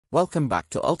Welcome back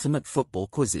to Ultimate Football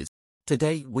Quizzes.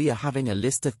 Today we are having a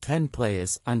list of 10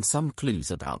 players and some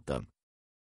clues about them.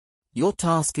 Your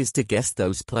task is to guess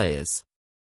those players.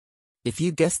 If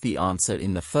you guess the answer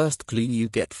in the first clue, you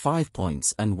get 5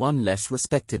 points and 1 less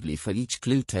respectively for each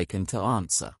clue taken to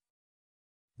answer.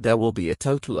 There will be a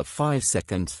total of 5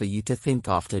 seconds for you to think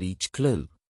after each clue.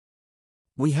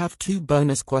 We have 2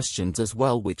 bonus questions as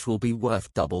well, which will be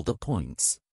worth double the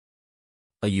points.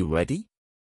 Are you ready?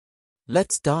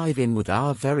 Let's dive in with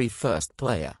our very first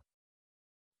player.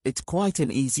 It's quite an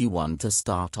easy one to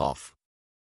start off.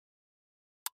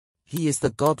 He is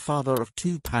the godfather of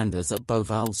 2 pandas at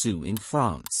Beauval Zoo in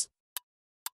France.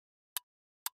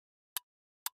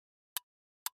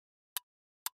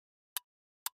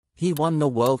 He won the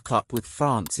World Cup with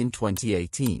France in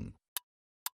 2018.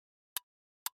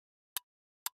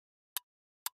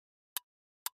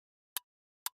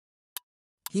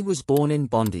 He was born in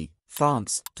Bondy,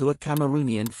 France, to a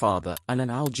Cameroonian father and an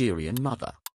Algerian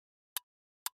mother.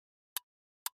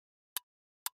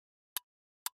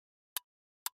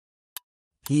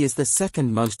 He is the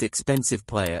second most expensive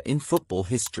player in football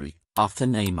history, after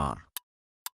Neymar.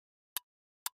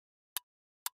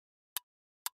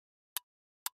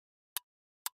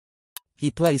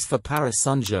 He plays for Paris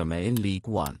Saint-Germain in Ligue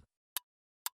 1.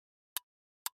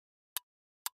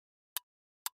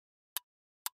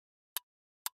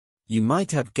 You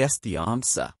might have guessed the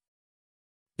answer.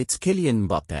 It's Kylian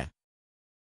Mbappé.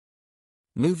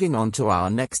 Moving on to our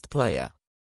next player.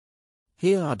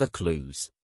 Here are the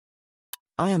clues.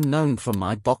 I am known for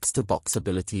my box-to-box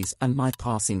abilities and my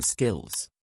passing skills.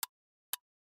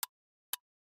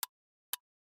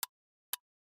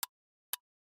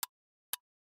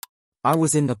 I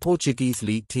was in the Portuguese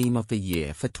League Team of the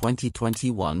Year for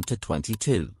 2021 to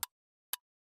 22.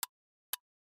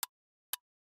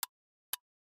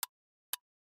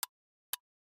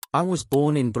 I was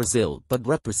born in Brazil but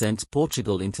represent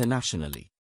Portugal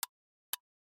internationally.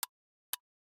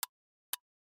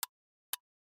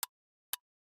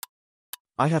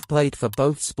 I have played for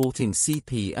both Sporting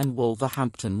CP and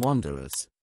Wolverhampton Wanderers.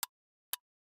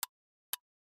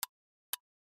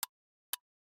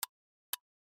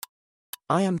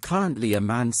 I am currently a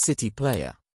Man City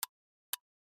player.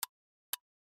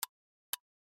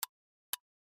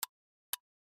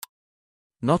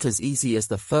 Not as easy as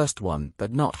the first one,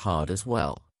 but not hard as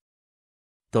well.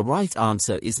 The right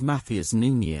answer is Matheus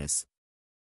Nunes.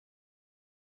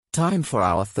 Time for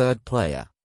our third player.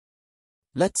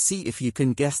 Let's see if you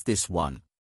can guess this one.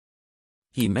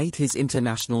 He made his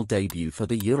international debut for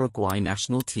the Uruguay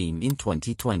national team in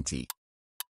 2020.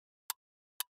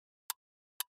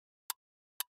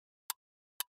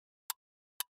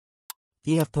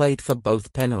 He have played for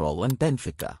both Peñarol and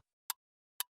Benfica.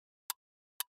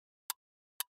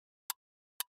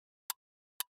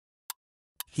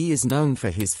 He is known for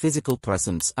his physical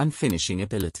presence and finishing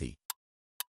ability.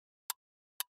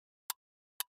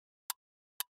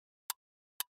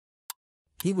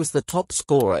 He was the top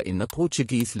scorer in the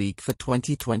Portuguese league for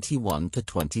 2021 to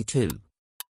 22.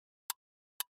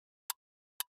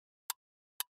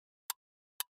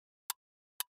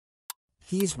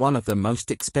 He is one of the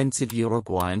most expensive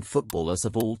Uruguayan footballers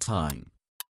of all time.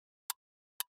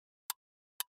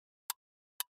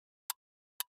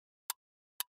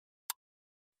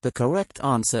 The correct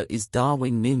answer is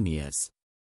Darwin Núñez.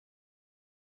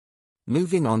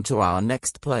 Moving on to our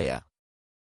next player.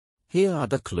 Here are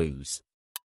the clues.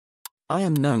 I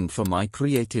am known for my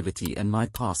creativity and my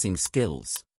passing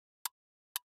skills.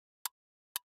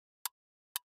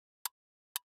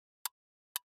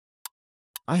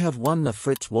 I have won the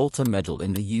Fritz Walter Medal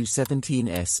in the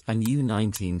U17s and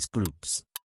U19s groups.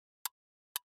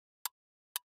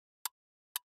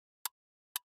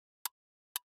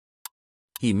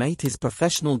 He made his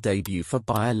professional debut for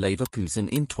Bayer Leverkusen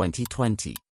in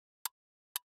 2020.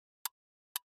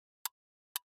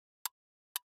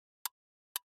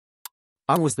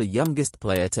 I was the youngest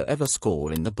player to ever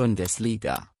score in the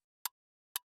Bundesliga.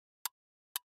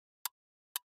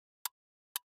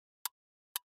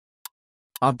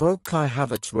 I broke Kai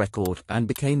Havertz's record and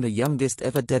became the youngest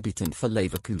ever debutant for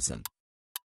Leverkusen.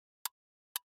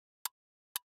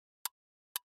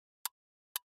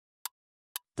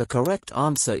 The correct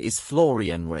answer is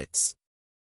Florian Wirtz.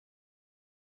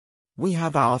 We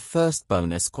have our first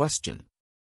bonus question.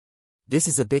 This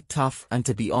is a bit tough, and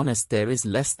to be honest, there is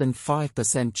less than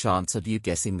 5% chance of you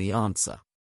guessing the answer.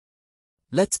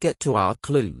 Let's get to our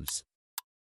clues.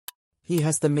 He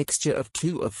has the mixture of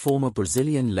 2 of former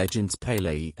Brazilian legends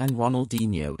Pelé and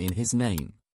Ronaldinho in his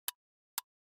name.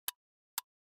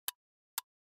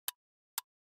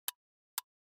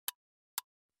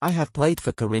 I have played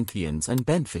for Corinthians and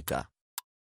Benfica.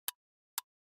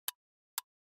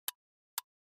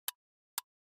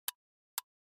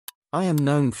 I am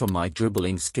known for my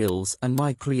dribbling skills and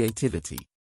my creativity.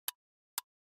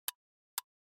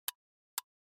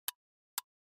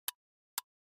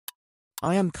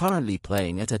 I am currently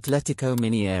playing at Atletico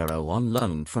Mineiro on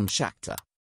loan from Shakhtar.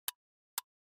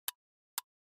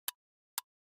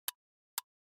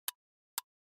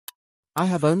 I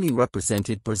have only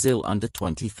represented Brazil under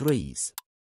 23s.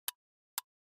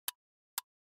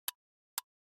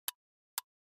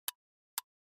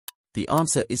 The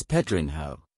answer is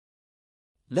Pedrinho.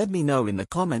 Let me know in the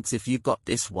comments if you got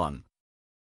this one.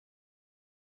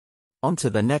 On to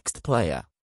the next player.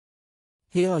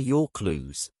 Here are your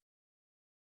clues.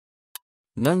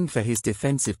 Known for his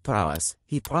defensive prowess,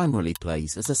 he primarily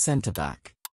plays as a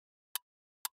centre-back.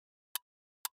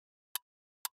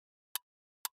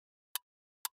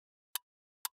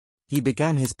 He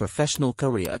began his professional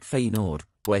career at Feyenoord,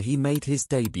 where he made his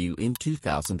debut in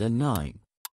 2009.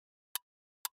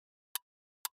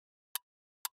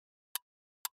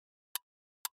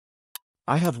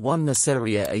 I have won the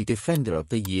Serie A Defender of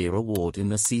the Year award in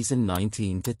the season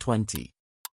 19-20.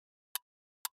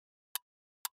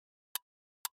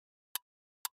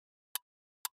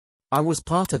 I was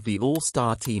part of the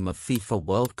All-Star team of FIFA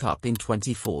World Cup in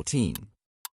 2014.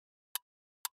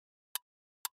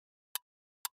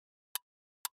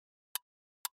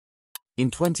 In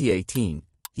 2018,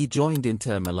 he joined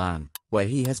Inter Milan, where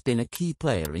he has been a key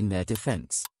player in their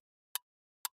defense.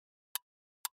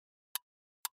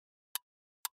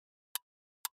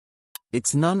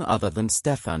 It's none other than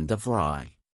Stefan de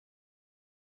Vrij.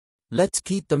 Let's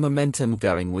keep the momentum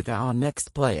going with our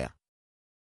next player.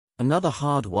 Another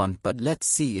hard one, but let's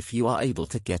see if you are able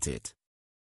to get it.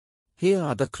 Here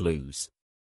are the clues.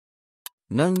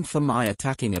 Known for my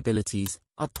attacking abilities,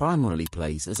 I primarily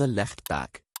plays as a left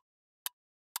back.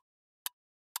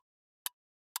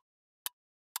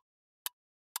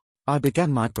 I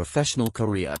began my professional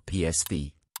career at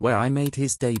PSV, where I made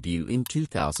his debut in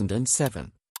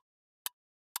 2007.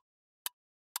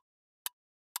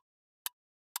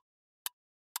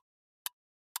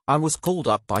 I was called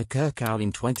up by Kerkau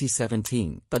in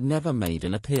 2017 but never made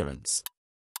an appearance.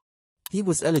 He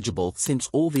was eligible since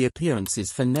all the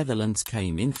appearances for Netherlands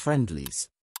came in friendlies.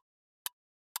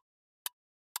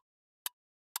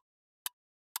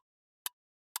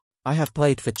 I have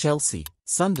played for Chelsea,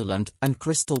 Sunderland and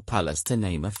Crystal Palace to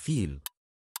name a few.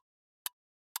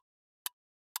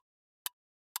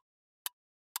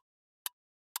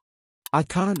 I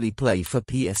currently play for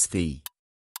PSV.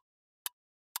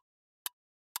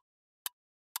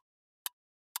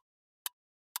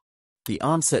 The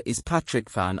answer is Patrick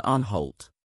van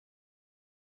Aanholt.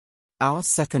 Our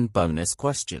second bonus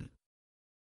question.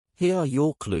 Here are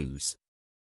your clues.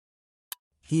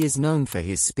 He is known for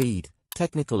his speed,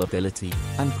 technical ability,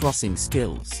 and crossing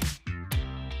skills.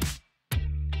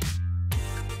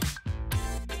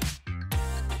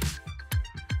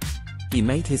 He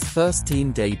made his first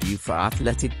team debut for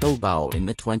Athletic Bilbao in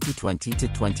the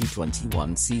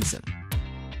 2020-2021 season.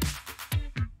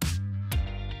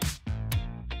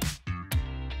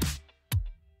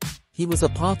 He was a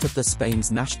part of the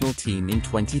Spain's national team in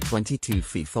 2022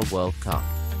 FIFA World Cup.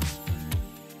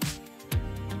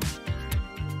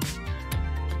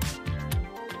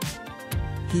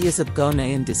 He is of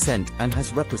Ghanaian descent and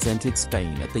has represented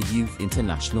Spain at the youth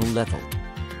international level.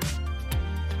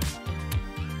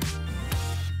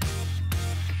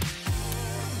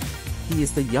 He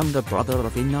is the younger brother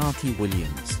of Inaki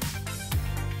Williams.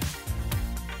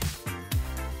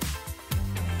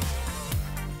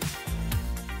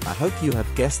 I hope you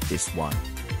have guessed this one.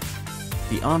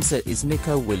 The answer is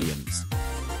Nico Williams.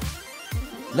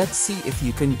 Let's see if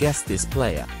you can guess this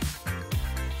player.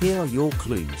 Here are your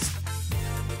clues.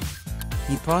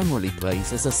 He primarily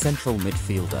plays as a central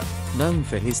midfielder, known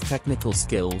for his technical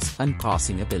skills and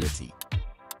passing ability.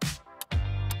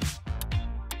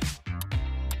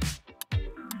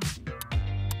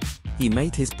 He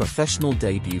made his professional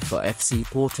debut for FC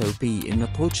Porto B in the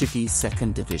Portuguese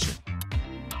second division.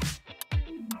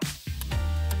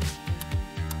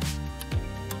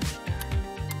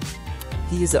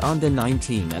 He is an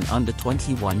under-19 and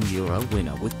under-21 Euro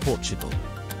winner with Portugal.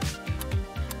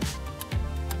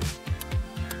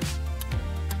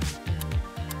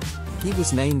 He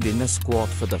was named in the squad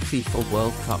for the FIFA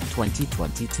World Cup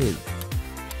 2022.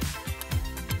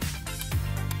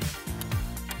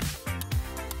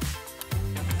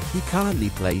 He currently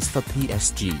plays for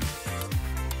PSG.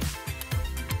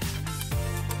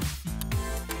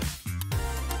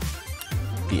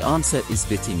 The answer is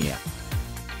Vitinha.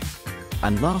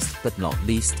 And last but not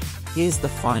least, here's the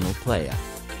final player.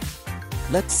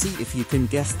 Let's see if you can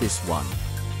guess this one.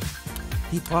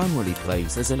 He primarily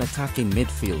plays as an attacking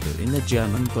midfielder in the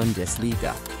German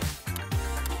Bundesliga.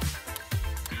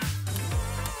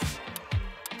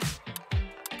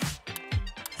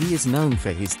 He is known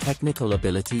for his technical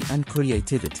ability and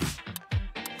creativity.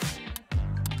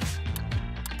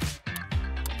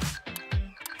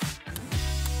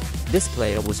 This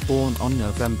player was born on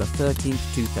November 13,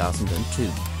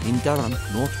 2002, in Durham,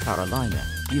 North Carolina,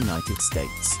 United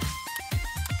States.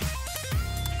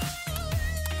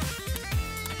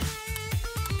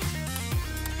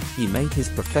 He made his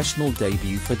professional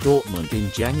debut for Dortmund in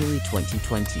January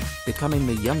 2020, becoming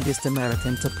the youngest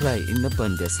American to play in the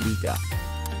Bundesliga.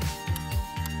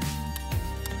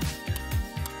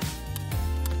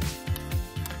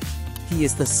 He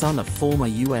is the son of former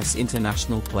U.S.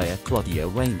 international player Claudio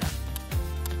Reyna.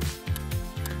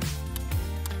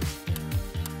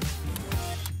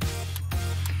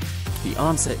 The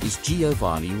answer is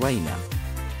Giovanni Reyna.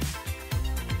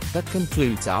 That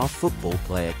concludes our football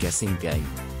player guessing game.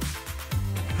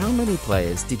 How many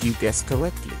players did you guess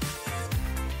correctly?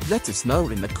 Let us know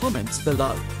in the comments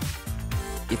below.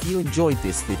 If you enjoyed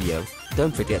this video,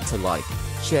 don't forget to like,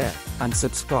 share, and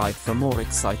subscribe for more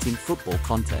exciting football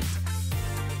content.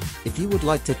 If you would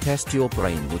like to test your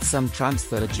brain with some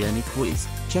transfer journey quiz,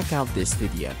 check out this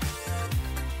video.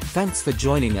 Thanks for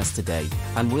joining us today,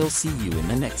 and we'll see you in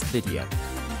the next video.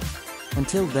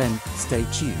 Until then, stay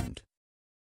tuned.